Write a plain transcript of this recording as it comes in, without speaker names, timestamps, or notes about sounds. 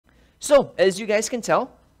So, as you guys can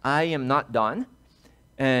tell, I am not Don,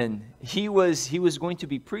 and he was going to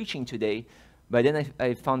be preaching today, but then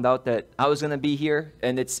I found out that I was going to be here,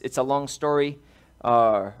 and it's a long story.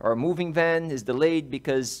 Our moving van is delayed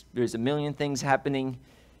because there's a million things happening.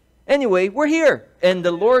 Anyway, we're here, and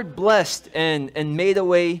the Lord blessed and made a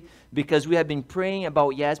way because we had been praying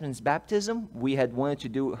about Yasmin's baptism. We had wanted to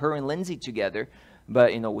do her and Lindsay together,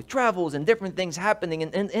 but with travels and different things happening,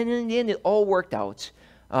 and in the end, it all worked out.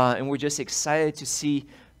 And we're just excited to see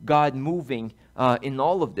God moving in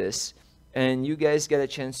all of this. And you guys get a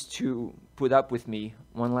chance to put up with me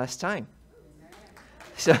one last time.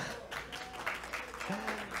 So,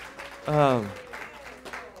 I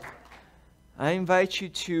invite you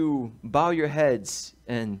to bow your heads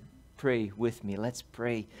and pray with me. Let's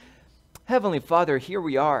pray. Heavenly Father, here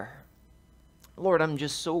we are. Lord, I'm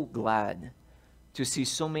just so glad to see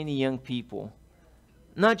so many young people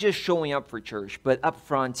not just showing up for church, but up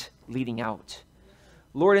front leading out.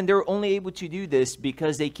 Lord, and they're only able to do this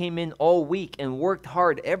because they came in all week and worked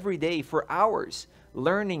hard every day for hours,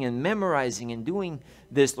 learning and memorizing and doing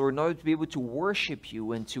this, Lord, in order to be able to worship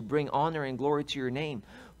you and to bring honor and glory to your name.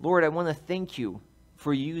 Lord, I want to thank you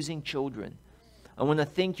for using children. I want to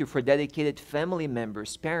thank you for dedicated family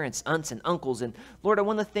members, parents, aunts, and uncles. And Lord, I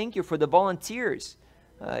want to thank you for the volunteers.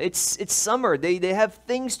 It's summer. They have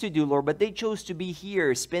things to do, Lord, but they chose to be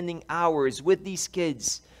here, spending hours with these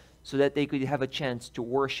kids so that they could have a chance to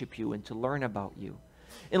worship you and to learn about you.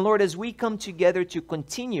 And Lord, as we come together to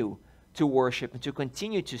continue to worship and to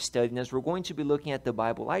continue to study, and as we're going to be looking at the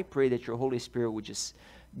Bible, I pray that your Holy Spirit would just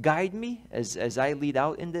guide me as I lead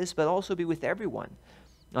out in this, but also be with everyone,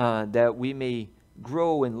 that we may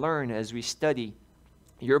grow and learn as we study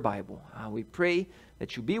your Bible. We pray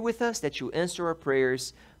that you be with us, that you answer our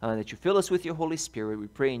prayers, that you fill us with your Holy Spirit. We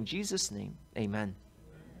pray in Jesus' name. Amen.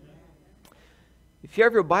 If you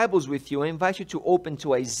have your Bibles with you, I invite you to open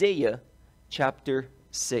to Isaiah chapter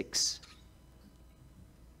 6.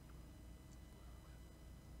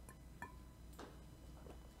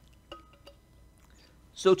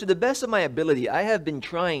 So to the best of my ability, I have been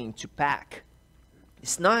trying to pack.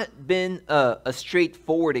 It's not been a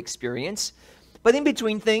straightforward experience. But in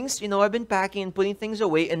between things, I've been packing and putting things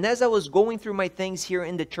away. And as I was going through my things here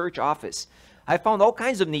in the church office, I found all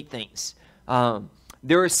kinds of neat things.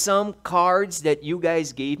 There are some cards that you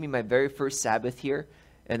guys gave me my very first Sabbath here.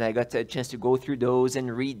 And I got a chance to go through those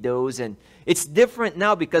and read those. And it's different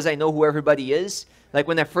now because I know who everybody is. Like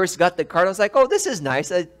when I first got the card, I was like, oh, this is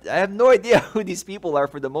nice. I have no idea who these people are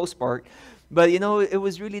for the most part. But, it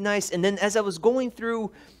was really nice. And then as I was going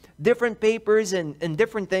through different papers and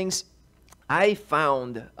different things, I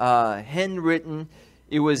found handwritten,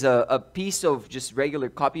 it was a piece of just regular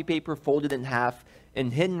copy paper folded in half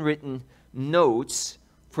and handwritten notes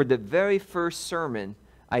for the very first sermon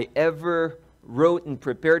I ever wrote and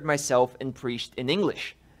prepared myself and preached in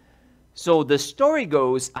English. So the story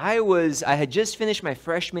goes, I had just finished my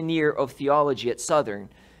freshman year of theology at Southern,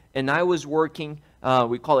 and I was working,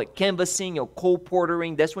 we call it canvassing or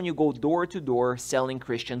colporteuring. That's when you go door to door selling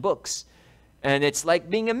Christian books. And it's like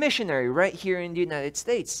being a missionary right here in the United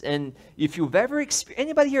States. And if you've ever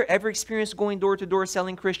anybody here ever experienced going door to door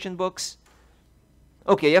selling Christian books?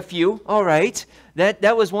 Okay, a few. All right.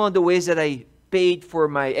 That was one of the ways that I paid for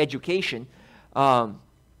my education.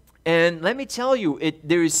 And let me tell you,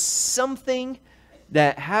 there's something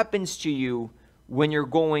that happens to you when you're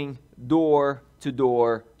going door to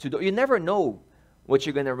door to door. You never know what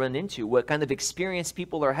you're going to run into, what kind of experience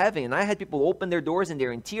people are having. And I had people open their doors and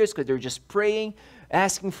they're in tears because they're just praying,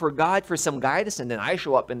 asking for God for some guidance, and then I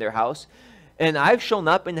show up in their house. And I've shown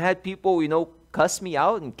up and had people, cuss me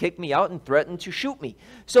out and kick me out and threaten to shoot me.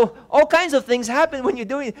 So all kinds of things happen when you're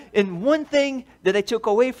doing it. And one thing that I took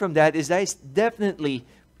away from that is I definitely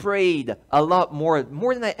prayed a lot more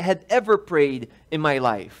than I had ever prayed in my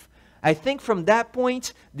life. I think from that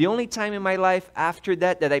point, the only time in my life after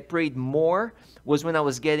that I prayed more was when I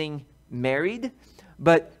was getting married.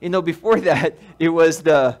 But, before that, it was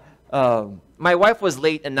my wife was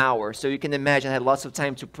late an hour, so you can imagine I had lots of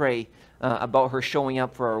time to pray about her showing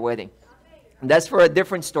up for our wedding. And that's for a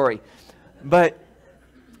different story. But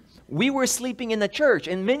we were sleeping in the church,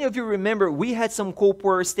 and many of you remember we had some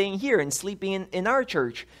co-porters staying here and sleeping in our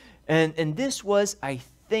church. And this was, I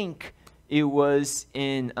think, it was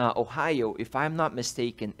in Ohio, if I'm not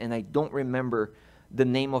mistaken, and I don't remember the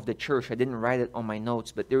name of the church. I didn't write it on my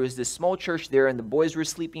notes, but there was this small church there, and the boys were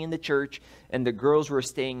sleeping in the church, and the girls were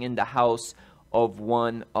staying in the house of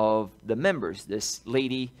one of the members. This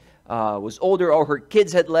lady was older, all her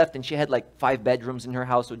kids had left, and she had like 5 bedrooms in her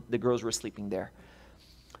house, so the girls were sleeping there.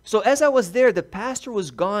 So as I was there, the pastor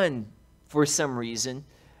was gone for some reason,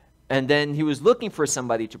 And then he was looking for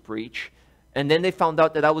somebody to preach. And then they found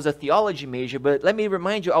out that I was a theology major. But let me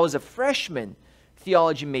remind you, I was a freshman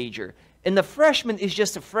theology major. And the freshman is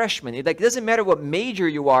just a freshman. It doesn't matter what major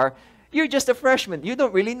you are. You're just a freshman. You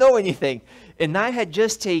don't really know anything. And I had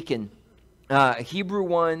just taken Hebrew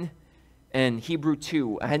 1 and Hebrew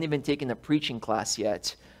 2. I hadn't even taken a preaching class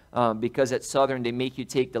yet because at Southern they make you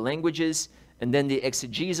take the languages and then the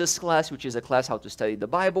exegesis class, which is a class how to study the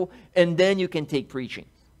Bible, and then you can take preaching.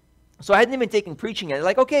 So I hadn't even taken preaching yet.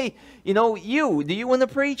 Like, okay, do you want to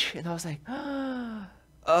preach? And I was like,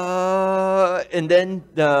 and then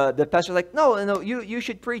the pastor was like, no, you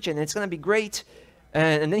should preach, and it's going to be great.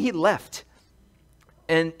 And then he left.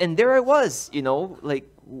 And there I was, like,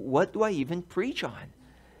 what do I even preach on?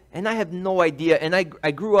 And I have no idea. And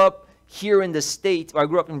I grew up here in the States, or I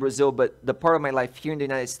grew up in Brazil, but the part of my life here in the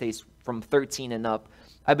United States from 13 and up,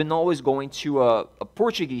 I've been always going to a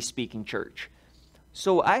Portuguese-speaking church.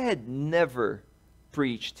 So I had never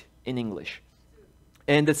preached in English.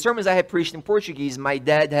 And the sermons I had preached in Portuguese, my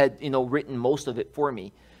dad had, written most of it for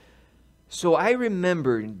me. So I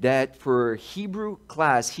remembered that for Hebrew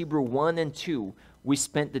class, Hebrew 1 and 2, we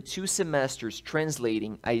spent the 2 semesters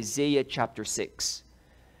translating Isaiah chapter 6.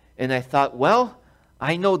 And I thought, well,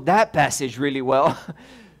 I know that passage really well.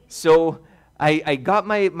 So I got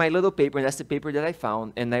my little paper, and that's the paper that I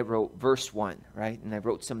found, and I wrote verse 1, right? And I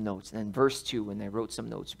wrote some notes, and then verse 2, and I wrote some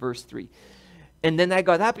notes, verse 3. And then I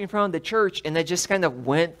got up in front of the church, and I just kind of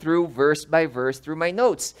went through verse by verse through my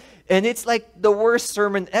notes. And it's like the worst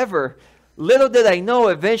sermon ever. Little did I know,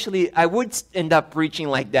 eventually I would end up preaching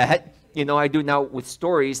like that. I do now with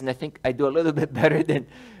stories, and I think I do a little bit better than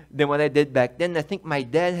what I did back then. I think my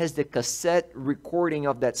dad has the cassette recording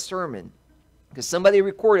of that sermon, because somebody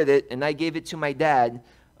recorded it, and I gave it to my dad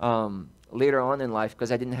later on in life because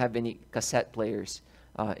I didn't have any cassette players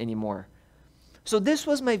anymore. So this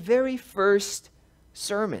was my very first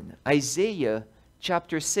sermon, Isaiah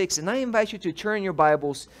chapter 6. And I invite you to turn your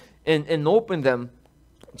Bibles and open them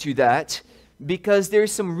to that, because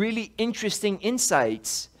there's some really interesting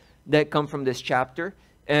insights that come from this chapter.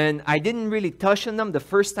 And I didn't really touch on them the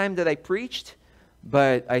first time that I preached,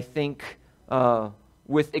 but I think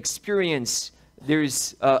with experience,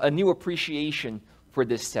 there's a new appreciation for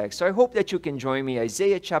this text. So I hope that you can join me.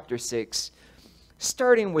 Isaiah chapter 6,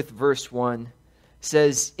 starting with verse 1,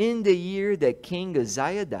 says, "In the year that King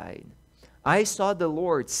Uzziah died, I saw the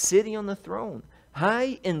Lord sitting on the throne,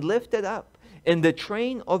 high and lifted up, and the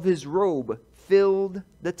train of his robe filled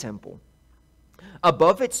the temple.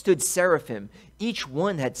 Above it stood seraphim. Each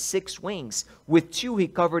one had 6 wings. With 2 he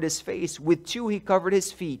covered his face, with 2 he covered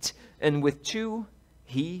his feet, and with 2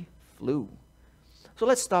 he flew." So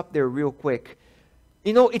let's stop there real quick.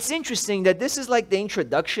 It's interesting that this is like the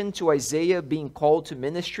introduction to Isaiah being called to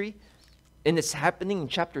ministry, and it's happening in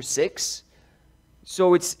chapter 6.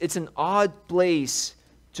 So it's an odd place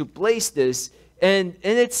to place this. And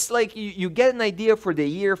it's like you get an idea for the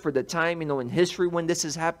year, for the time, in history when this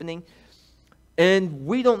is happening. And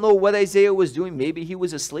we don't know what Isaiah was doing. Maybe he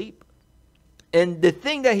was asleep. And the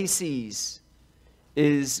thing that he sees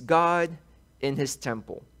is God in his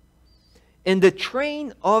temple. In the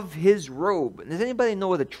train of his robe. Does anybody know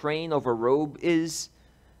what the train of a robe is?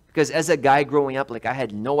 Because as a guy growing up, I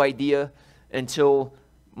had no idea until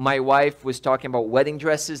my wife was talking about wedding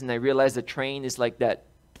dresses, and I realized the train is like that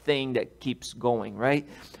thing that keeps going, right?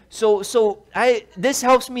 So this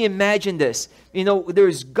helps me imagine this.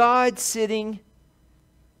 There's God sitting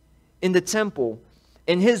in the temple,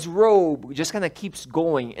 and his robe just kind of keeps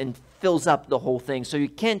going and fills up the whole thing. So you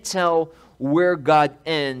can't tell where God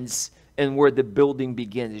ends and where the building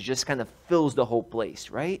begins. It just kind of fills the whole place,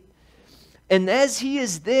 right? And as he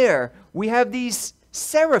is there, we have these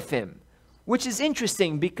seraphim, which is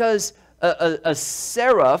interesting because a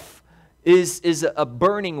seraph is a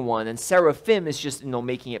burning one, and seraphim is just,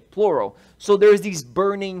 making it plural. So there's these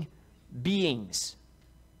burning beings.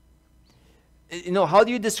 How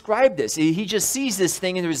do you describe this? He just sees this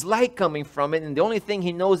thing, and there's light coming from it, and the only thing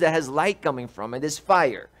he knows that has light coming from it is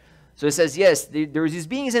fire. So it says, yes, there's these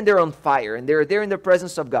beings, and they're on fire, and they're there in the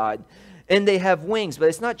presence of God, and they have wings, but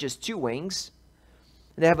it's not just 2 wings.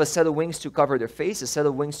 They have a set of wings to cover their face, a set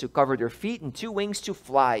of wings to cover their feet, and 2 wings to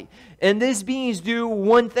fly. And these beings do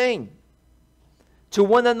one thing. To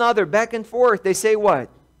one another, back and forth, they say what?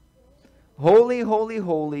 "Holy, holy,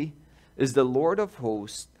 holy is the Lord of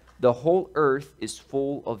hosts. The whole earth is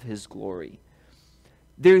full of his glory."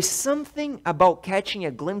 There's something about catching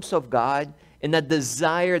a glimpse of God and a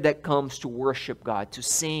desire that comes to worship God, to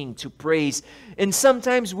sing, to praise. And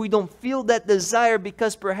sometimes we don't feel that desire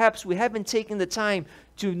because perhaps we haven't taken the time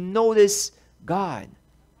to notice God.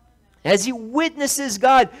 As he witnesses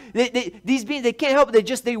God, these beings, they can't help it. They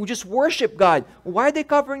just worship God. Why are they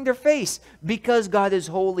covering their face? Because God is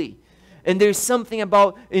holy. And there's something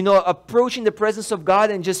about, approaching the presence of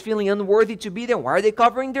God and just feeling unworthy to be there. Why are they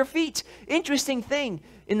covering their feet? Interesting thing.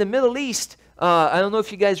 In the Middle East, I don't know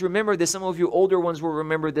if you guys remember this. Some of you older ones will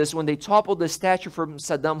remember this. When they toppled the statue from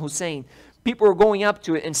Saddam Hussein, people were going up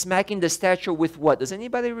to it and smacking the statue with what? Does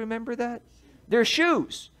anybody remember that? Their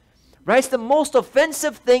shoes. Right? It's the most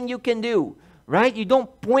offensive thing you can do. Right? You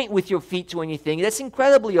don't point with your feet to anything. That's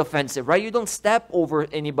incredibly offensive, right? You don't step over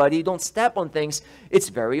anybody. You don't step on things. It's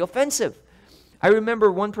very offensive. I remember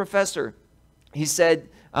one professor, he said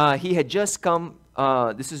he had just come,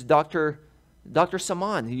 this is Dr.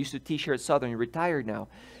 Saman, who used to teach here at Southern. He retired now.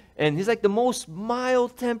 And he's like the most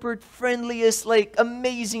mild-tempered, friendliest, like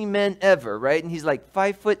amazing man ever, right? And he's like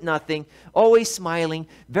 5'0", always smiling,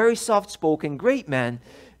 very soft-spoken, great man.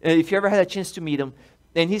 If you ever had a chance to meet him.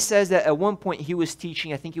 And he says that at one point he was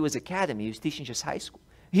teaching, I think it was academy, he was teaching just high school.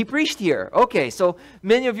 He preached here. Okay, so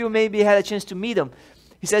many of you maybe had a chance to meet him.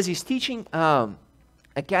 He says he's teaching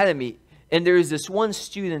academy, and there is this one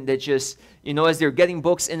student that just, as they're getting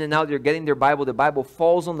books in and out, they're getting their Bible, the Bible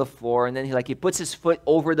falls on the floor, and then he puts his foot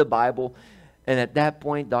over the Bible. And at that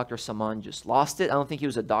point, Dr. Saman just lost it. I don't think he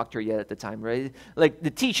was a doctor yet at the time, right? Like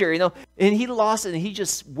the teacher, and he lost it, and he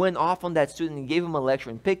just went off on that student and gave him a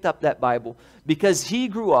lecture and picked up that Bible because he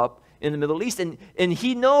grew up in the Middle East, and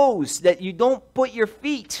he knows that you don't put your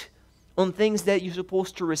feet on things that you're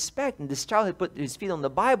supposed to respect. And this child had put his feet on the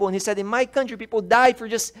Bible, and he said, in my country, people died for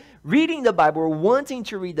just reading the Bible or wanting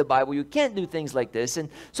to read the Bible. You can't do things like this. And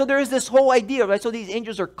so there is this whole idea, right? So these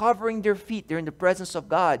angels are covering their feet. They're in the presence of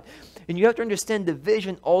God. And you have to understand the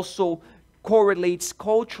vision also correlates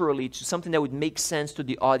culturally to something that would make sense to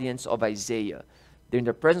the audience of Isaiah. They're in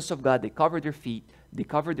the presence of God. They cover their feet. They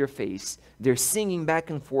cover their face. They're singing back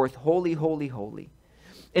and forth, holy, holy, holy.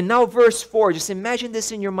 And now verse 4, just imagine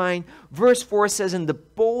this in your mind. Verse 4 says, and the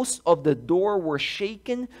posts of the door were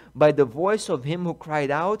shaken by the voice of him who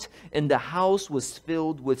cried out, and the house was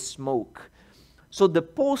filled with smoke. So the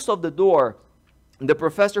post of the door, the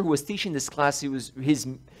professor who was teaching this class, his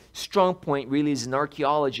strong point really is in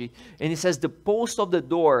archaeology. And he says the posts of the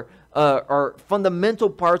door are fundamental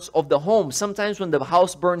parts of the home. Sometimes when the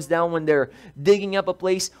house burns down, when they're digging up a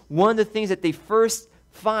place, one of the things that they first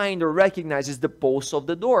find or recognize is the posts of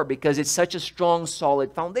the door because it's such a strong,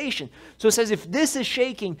 solid foundation. So it says if this is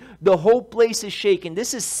shaking, the whole place is shaking.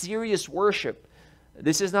 This is serious worship.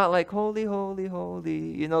 This is not like holy, holy,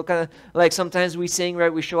 holy, kind of like sometimes we sing,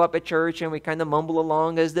 right? We show up at church and we kind of mumble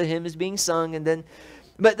along as the hymn is being sung, and then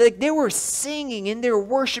but they were singing and they're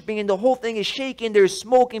worshiping and the whole thing is shaking. There's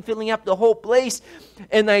smoke and filling up the whole place.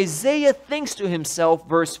 And Isaiah thinks to himself,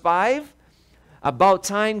 verse 5, about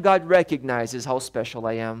time God recognizes how special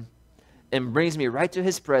I am and brings me right to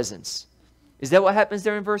his presence. Is that what happens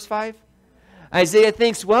there in verse 5? Isaiah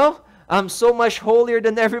thinks, well, I'm so much holier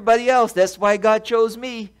than everybody else. That's why God chose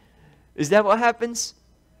me. Is that what happens?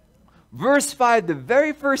 Verse 5, the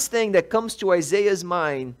very first thing that comes to Isaiah's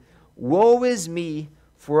mind, woe is me,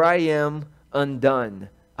 for I am undone.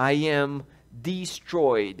 I am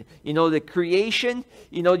destroyed. The creation,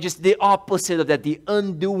 just the opposite of that, the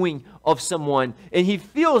undoing of someone. And he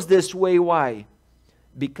feels this way. Why?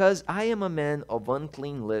 Because I am a man of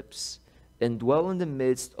unclean lips and dwell in the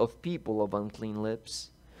midst of people of unclean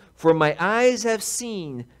lips. For my eyes have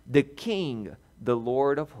seen the King, the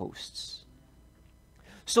Lord of hosts.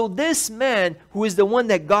 So this man, who is the one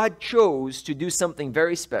that God chose to do something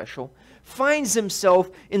very special, finds himself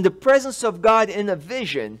in the presence of God in a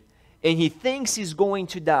vision, and he thinks he's going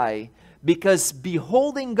to die because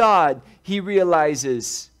beholding God, he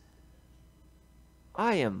realizes,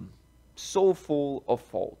 I am so full of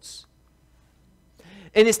faults.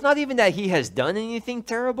 And it's not even that he has done anything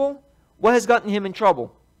terrible. What has gotten him in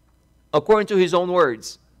trouble? According to his own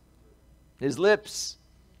words, his lips,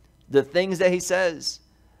 the things that he says.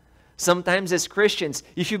 Sometimes as Christians,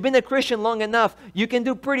 if you've been a Christian long enough, you can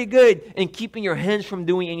do pretty good in keeping your hands from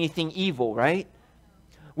doing anything evil, right?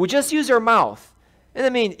 We just use our mouth. And I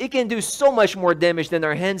mean, it can do so much more damage than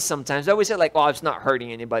our hands sometimes. I always say like, oh, it's not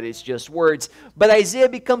hurting anybody, it's just words. But Isaiah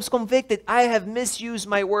becomes convicted. I have misused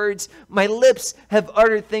my words. My lips have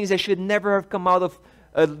uttered things that should never have come out of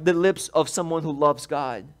the lips of someone who loves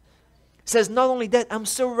God. It says, not only that, I'm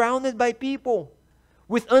surrounded by people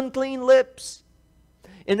with unclean lips.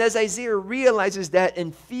 And as Isaiah realizes that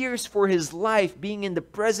and fears for his life being in the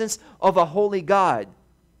presence of a holy God,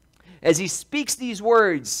 as he speaks these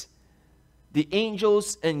words, the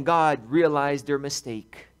angels and God realize their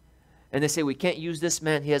mistake. And they say, we can't use this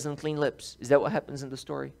man, he has unclean lips. Is that what happens in the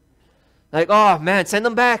story? Like, oh man, send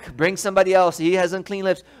him back. Bring somebody else. He has unclean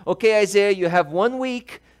lips. Okay, Isaiah, you have 1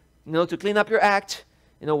 week, to clean up your act.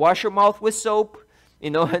 Wash your mouth with soap,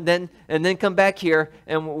 and then come back here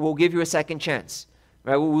and we'll give you a second chance.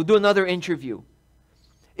 Right? We'll do another interview.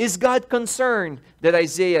 Is God concerned that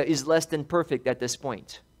Isaiah is less than perfect at this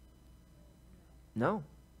point? No.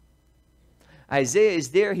 Isaiah is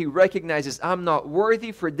there. He recognizes, I'm not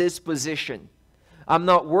worthy for this position. I'm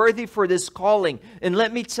not worthy for this calling. And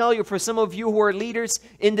let me tell you, for some of you who are leaders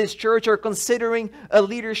in this church or considering a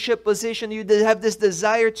leadership position, you have this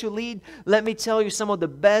desire to lead, let me tell you, some of the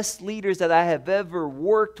best leaders that I have ever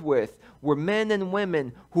worked with were men and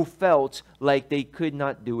women who felt like they could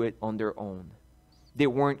not do it on their own. They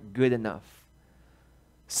weren't good enough.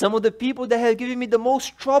 Some of the people that have given me the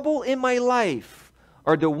most trouble in my life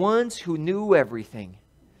are the ones who knew everything.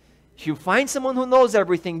 If you find someone who knows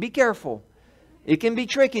everything, be careful. It can be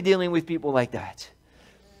tricky dealing with people like that.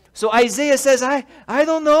 So Isaiah says, I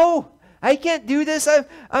don't know. I can't do this.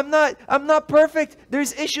 I'm not perfect.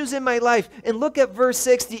 There's issues in my life. And look at verse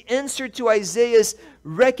 6, the answer to Isaiah's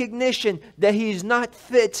recognition that he is not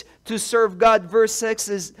fit to serve God. Verse 6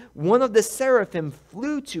 is, one of the seraphim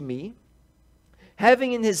flew to me,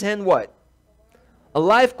 having in his hand what? A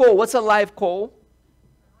live coal. What's a live coal?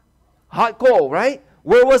 Hot coal, right?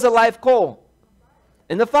 Where was a live coal?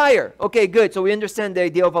 In the fire. Okay, good. So we understand the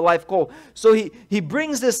idea of a live coal. So he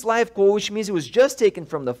brings this live coal, which means it was just taken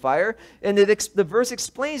from the fire. And the verse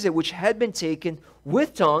explains it, which had been taken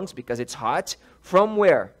with tongs, because it's hot, from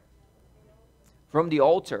where? From the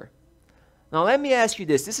altar. Now let me ask you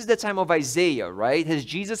this. This is the time of Isaiah, right? Has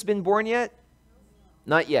Jesus been born yet?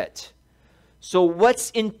 Not yet. So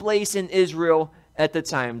what's in place in Israel at the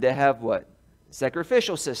time? They have what?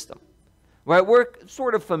 Sacrificial system. Right, we're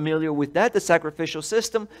sort of familiar with that. The sacrificial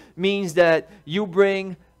system means that you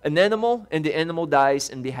bring an animal and the animal dies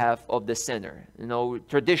in behalf of the sinner.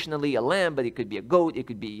 Traditionally a lamb, but it could be a goat, it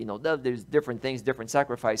could be, there's different things, different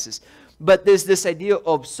sacrifices. But there's this idea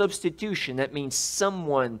of substitution. That means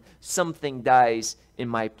something dies in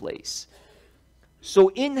my place. So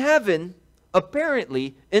in heaven,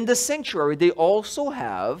 apparently, in the sanctuary, they also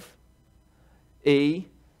have a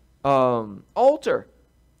altar.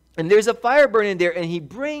 And there's a fire burning there, and he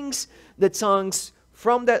brings the tongues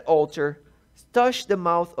from that altar, touched the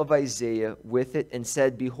mouth of Isaiah with it, and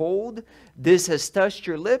said, behold, this has touched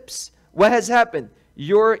your lips. What has happened?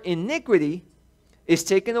 Your iniquity is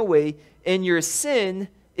taken away, and your sin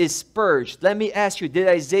is purged. Let me ask you, did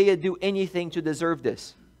Isaiah do anything to deserve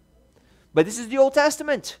this? But this is the Old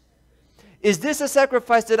Testament. Is this a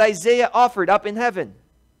sacrifice that Isaiah offered up in heaven?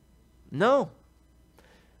 No.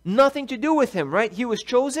 Nothing to do with him, right? He was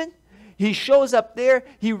chosen. He shows up there.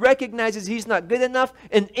 He recognizes he's not good enough.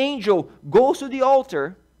 An angel goes to the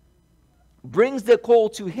altar, brings the coal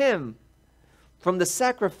to him from the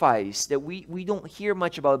sacrifice that we don't hear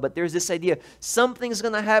much about. But there's this idea, something's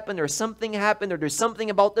going to happen, or something happened, or there's something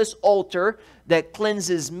about this altar that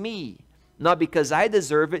cleanses me. Not because I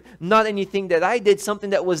deserve it, not anything that I did, something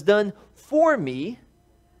that was done for me.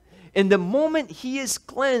 And the moment he is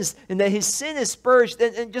cleansed and that his sin is purged,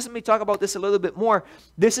 and just let me talk about this a little bit more.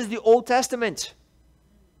 This is the Old Testament.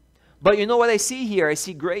 But you know what I see here? I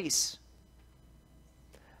see grace.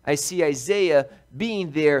 I see Isaiah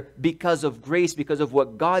being there because of grace, because of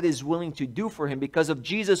what God is willing to do for him, because of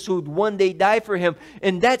Jesus who would one day die for him.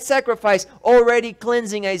 And that sacrifice already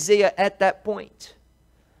cleansing Isaiah at that point.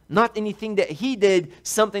 Not anything that he did,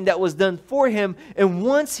 something that was done for him. And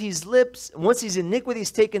once his iniquity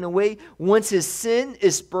is taken away, once his sin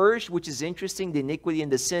is purged, which is interesting, the iniquity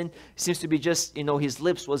and the sin seems to be just, his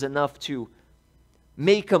lips was enough to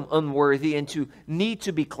make him unworthy and to need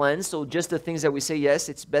to be cleansed. So just the things that we say, yes,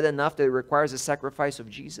 it's bad enough that it requires a sacrifice of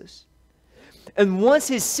Jesus. And once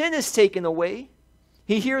his sin is taken away,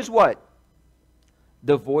 he hears what?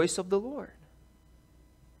 The voice of the Lord.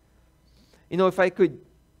 If I could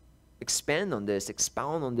expound on this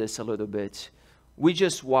a little bit. We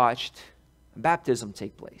just watched baptism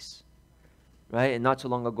take place, right? And not too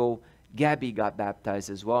long ago, Gabby got baptized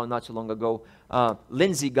as well. Not too long ago,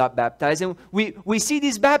 Lindsay got baptized. And we see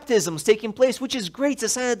these baptisms taking place, which is great. It's a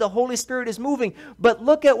sign that the Holy Spirit is moving. But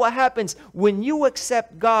look at what happens when you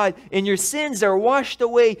accept God and your sins are washed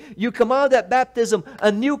away. You come out of that baptism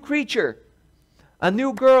a new creature. A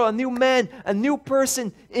new girl, a new man, a new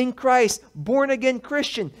person in Christ, born again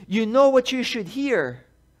Christian. You know what you should hear?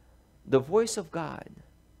 The voice of God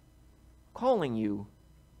calling you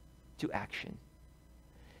to action.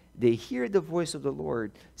 They hear the voice of the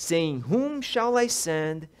Lord saying, whom shall I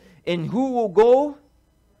send and who will go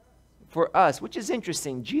for us? Which is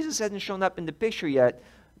interesting. Jesus hasn't shown up in the picture yet.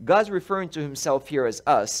 God's referring to himself here as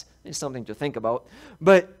us. It's something to think about.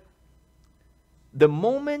 But the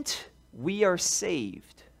moment we are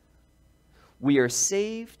saved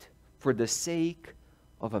for the sake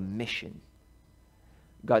of a mission.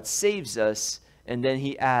 God saves us, and then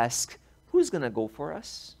he asks, who's going to go for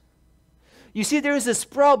us? You see, there is this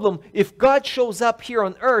problem. If God shows up here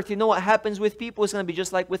on earth, you know what happens with people? It's going to be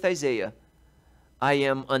just like with Isaiah. I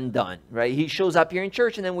am undone, right? He shows up here in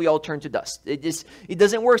church, and then we all turn to dust. It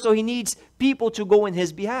doesn't work, so he needs people to go in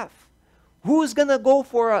his behalf. Who's going to go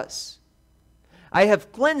for us? I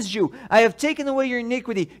have cleansed you. I have taken away your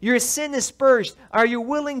iniquity. Your sin is purged. Are you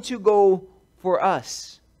willing to go for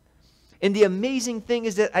us? And the amazing thing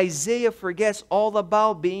is that Isaiah forgets all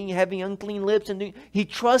about having unclean lips. And he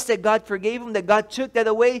trusts that God forgave him, that God took that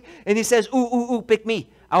away. And he says, ooh, pick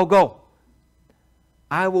me. I'll go.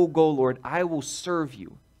 I will go, Lord. I will serve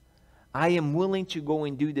you. I am willing to go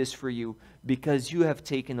and do this for you because you have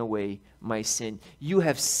taken away my sin. You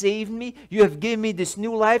have saved me. You have given me this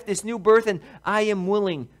new life, this new birth, and I am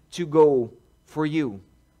willing to go for you.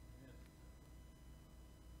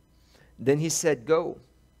 Then he said, go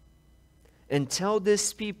and tell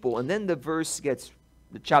this people. And then the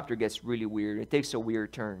chapter gets really weird. It takes a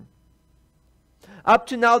weird turn. Up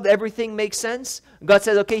to now, everything makes sense. God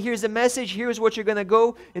says, okay, here's the message. Here's what you're going to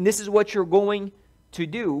go, and this is what you're going to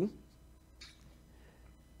do.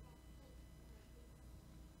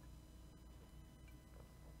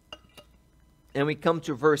 And we come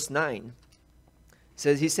to verse 9.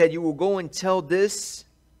 He said, you will go and tell this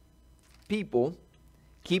people,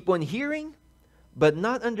 keep on hearing, but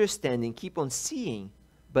not understanding. Keep on seeing,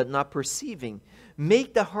 but not perceiving.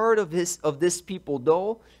 Make the heart of this people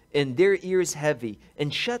dull, and their ears heavy,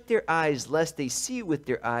 and shut their eyes, lest they see with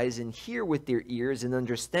their eyes, and hear with their ears, and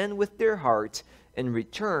understand with their heart, and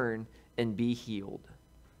return and be healed.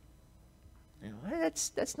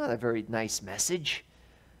 That's not a very nice message.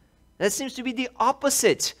 That seems to be the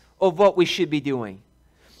opposite of what we should be doing.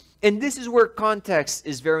 And this is where context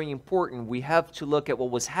is very important. We have to look at what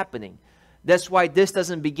was happening. That's why this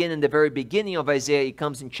doesn't begin in the very beginning of Isaiah. It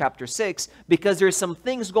comes in chapter 6, because there's some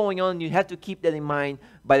things going on. You have to keep that in mind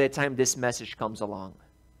by the time this message comes along.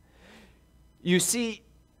 You see,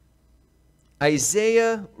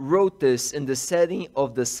 Isaiah wrote this in the setting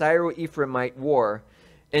of the Syro-Ephraimite War,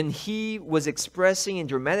 and he was expressing in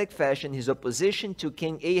dramatic fashion his opposition to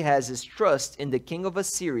King Ahaz's trust in the king of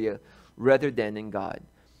Assyria rather than in God.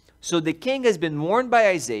 So the king has been warned by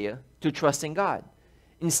Isaiah to trust in God.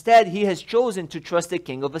 Instead, he has chosen to trust the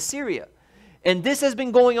king of Assyria. And this has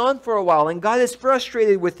been going on for a while, and God is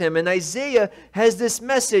frustrated with him. And Isaiah has this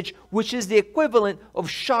message, which is the equivalent of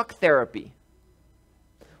shock therapy.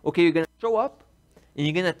 Okay, you're going to show up, and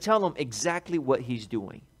you're going to tell him exactly what he's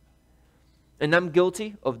doing. And I'm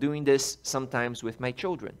guilty of doing this sometimes with my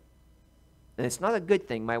children. And it's not a good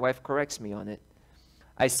thing. My wife corrects me on it.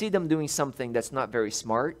 I see them doing something that's not very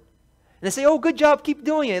smart. And I say, oh, good job, keep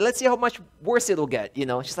doing it. Let's see how much worse it'll get. You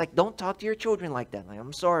know, she's like, don't talk to your children like that.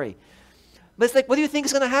 I'm sorry. But it's like, what do you think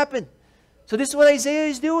is going to happen? So this is what Isaiah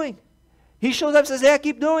is doing. He shows up and says, yeah,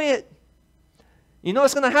 keep doing it. You know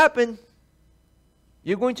what's going to happen?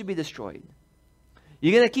 You're going to be destroyed.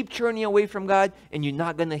 You're going to keep turning away from God, and you're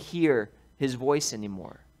not going to hear his voice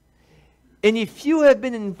anymore. And if you have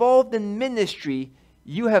been involved in ministry,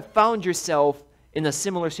 you have found yourself in a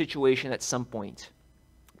similar situation at some point.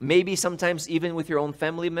 Maybe sometimes even with your own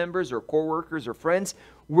family members or co-workers or friends,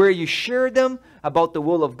 where you share them about the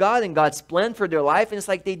will of God and God's plan for their life, and it's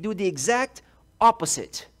like they do the exact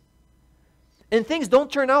opposite. And things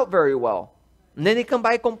don't turn out very well. And then they come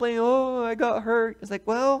by complaining, oh, I got hurt. It's like,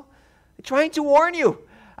 well, I'm trying to warn you.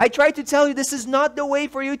 I tried to tell you this is not the way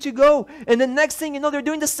for you to go. And the next thing you know, they're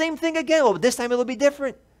doing the same thing again. Oh, this time it'll be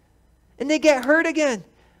different. And they get hurt again.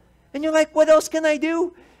 And you're like, what else can I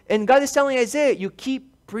do? And God is telling Isaiah, you keep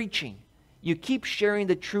preaching. You keep sharing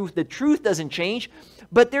the truth. The truth doesn't change,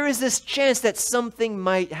 but there is this chance that something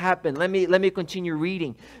might happen. Let me continue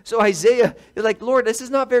reading. So Isaiah is like, Lord, this is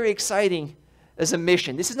not very exciting as a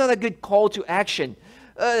mission. This is not a good call to action.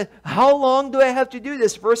 How long do I have to do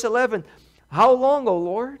this? Verse 11, how long, O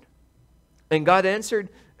Lord? And God answered,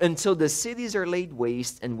 until the cities are laid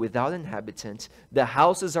waste and without inhabitants, the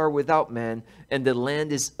houses are without man, and the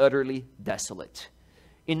land is utterly desolate.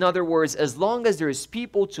 In other words, as long as there is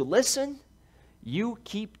people to listen, you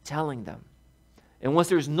keep telling them. And once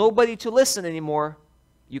there's nobody to listen anymore,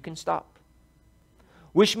 you can stop.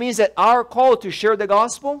 Which means that our call to share the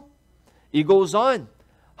gospel, it goes on.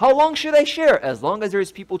 How long should I share? As long as there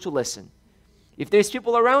is people to listen. If there's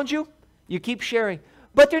people around you, you keep sharing.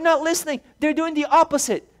 But they're not listening. They're doing the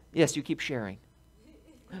opposite. Yes, you keep sharing.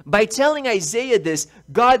 By telling Isaiah this,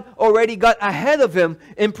 God already got ahead of him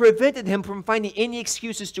and prevented him from finding any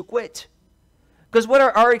excuses to quit. Because what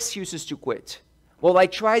are our excuses to quit? Well, I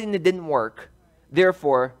tried and it didn't work.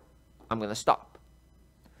 Therefore, I'm going to stop.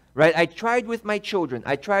 Right? I tried with my children.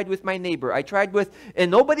 I tried with my neighbor.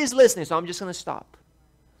 And nobody's listening, so I'm just going to stop.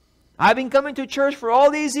 I've been coming to church for all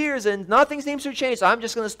these years and nothing seems to change, so I'm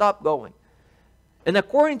just going to stop going. And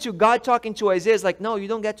according to God talking to Isaiah, it's like, no, you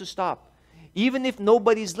don't get to stop. Even if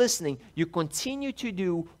nobody's listening, you continue to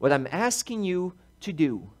do what I'm asking you to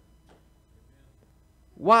do.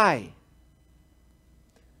 Why?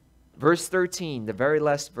 Verse 13, the very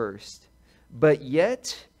last verse. But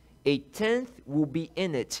yet a tenth will be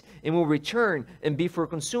in it, and will return and be for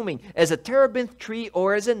consuming. As a terebinth tree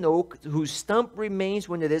or as an oak, whose stump remains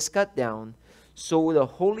when it is cut down, so the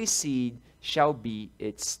holy seed shall be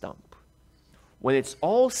its stump. When it's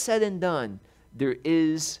all said and done, there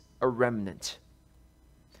is a remnant.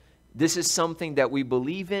 This is something that we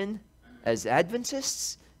believe in as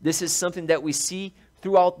Adventists. This is something that we see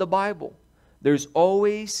throughout the Bible. There's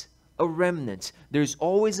always a remnant. There's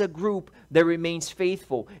always a group that remains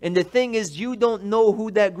faithful. And the thing is, you don't know who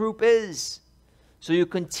that group is. So you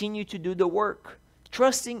continue to do the work,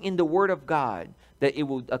 trusting in the Word of God that it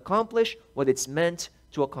will accomplish what it's meant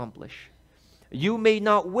to accomplish. You may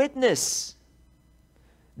not witness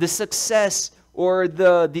the success or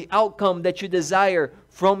the outcome that you desire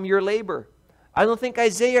from your labor. I don't think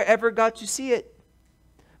Isaiah ever got to see it.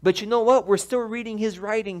 But you know what? We're still reading his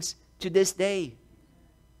writings to this day.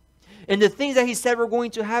 And the things that he said were going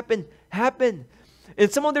to happen, happen.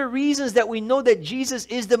 And some of the reasons that we know that Jesus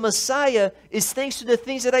is the Messiah is thanks to the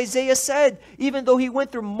things that Isaiah said, even though he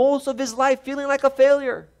went through most of his life feeling like a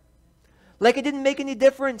failure. Like it didn't make any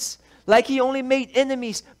difference. Like he only made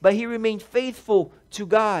enemies, but he remained faithful to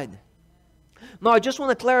God. Now, I just want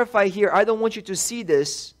to clarify here, I don't want you to see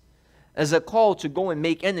this as a call to go and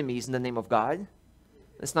make enemies in the name of God.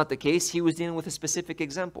 That's not the case. He was dealing with a specific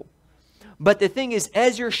example. But the thing is,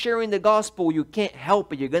 as you're sharing the gospel, you can't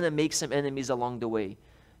help it. You're going to make some enemies along the way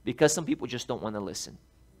because some people just don't want to listen.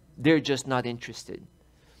 They're just not interested.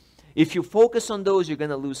 If you focus on those, you're going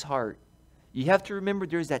to lose heart. You have to remember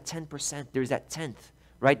there's that 10%, there's that tenth,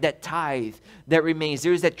 right? That tithe that remains.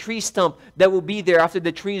 There's that tree stump that will be there after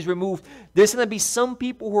the tree is removed. There's going to be some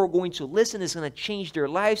people who are going to listen. It's going to change their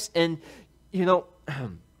lives. And,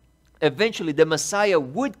 eventually the Messiah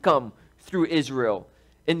would come through Israel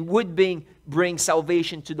and would bring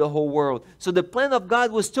salvation to the whole world. So the plan of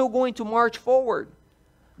God was still going to march forward.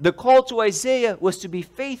 The call to Isaiah was to be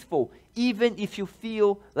faithful, even if you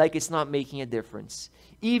feel like it's not making a difference.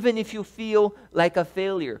 Even if you feel like a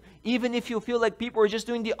failure. Even if you feel like people are just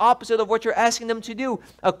doing the opposite of what you're asking them to do.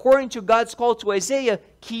 According to God's call to Isaiah,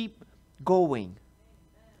 keep going.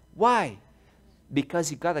 Why? Because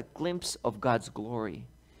he got a glimpse of God's glory.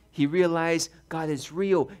 He realized God is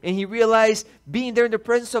real. And he realized being there in the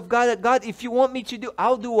presence of God, that God, if you want me to do,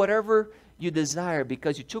 I'll do whatever you desire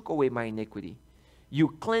because you took away my iniquity. You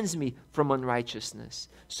cleanse me from unrighteousness.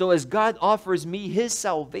 So as God offers me his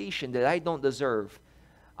salvation that I don't deserve,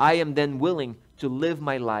 I am then willing to live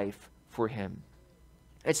my life for him.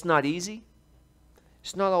 It's not easy.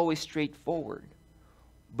 It's not always straightforward.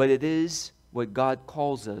 But it is what God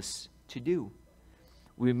calls us to do.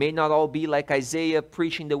 We may not all be like Isaiah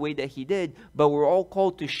preaching the way that he did, but we're all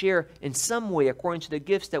called to share in some way according to the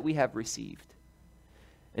gifts that we have received.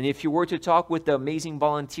 And if you were to talk with the amazing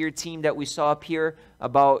volunteer team that we saw up here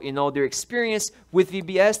about, their experience with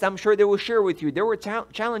VBS, I'm sure they will share with you. There were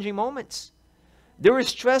challenging moments. There were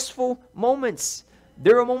stressful moments.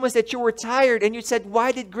 There were moments that you were tired and you said,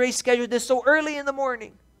 why did Grace schedule this so early in the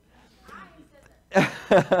morning?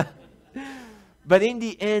 But in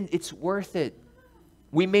the end, it's worth it.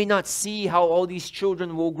 We may not see how all these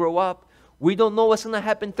children will grow up. We don't know what's going to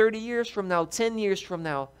happen 30 years from now, 10 years from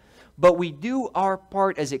now. But we do our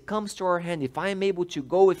part as it comes to our hand. If I am able to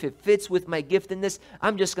go, if it fits with my giftedness,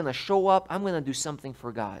 I'm just going to show up. I'm going to do something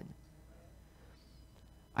for God.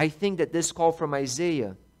 I think that this call from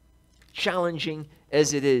Isaiah, challenging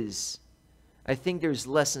as it is, I think there's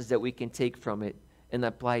lessons that we can take from it and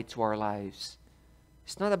apply it to our lives.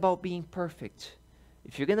 It's not about being perfect.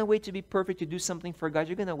 If you're going to wait to be perfect to do something for God,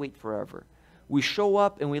 you're going to wait forever. We show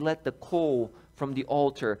up and we let the coal from the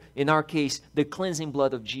altar, in our case, the cleansing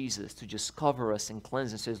blood of Jesus, to just cover us and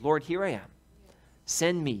cleanse and says, Lord, here I am.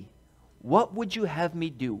 Send me. What would you have me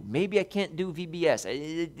do? Maybe I can't do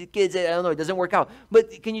VBS. The kids, I don't know, it doesn't work out.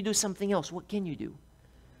 But can you do something else? What can you do?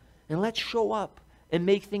 And let's show up and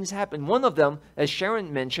make things happen. One of them, as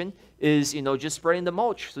Sharon mentioned, is, just spraying the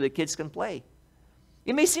mulch so the kids can play.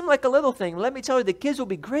 It may seem like a little thing. Let me tell you, the kids will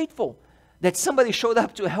be grateful that somebody showed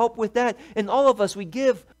up to help with that. And all of us, we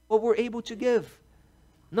give what we're able to give.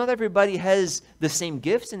 Not everybody has the same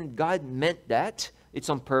gifts, and God meant that. It's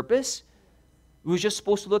on purpose. We're just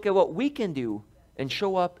supposed to look at what we can do and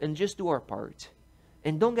show up and just do our part.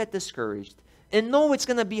 And don't get discouraged. And know it's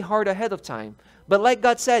going to be hard ahead of time. But like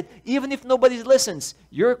God said, even if nobody listens,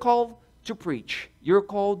 you're called to preach. You're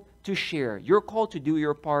called to share. You're called to do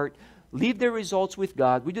your part. Leave the results with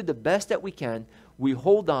God. We do the best that we can. We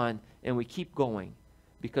hold on and we keep going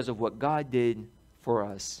because of what God did for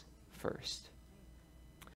us first.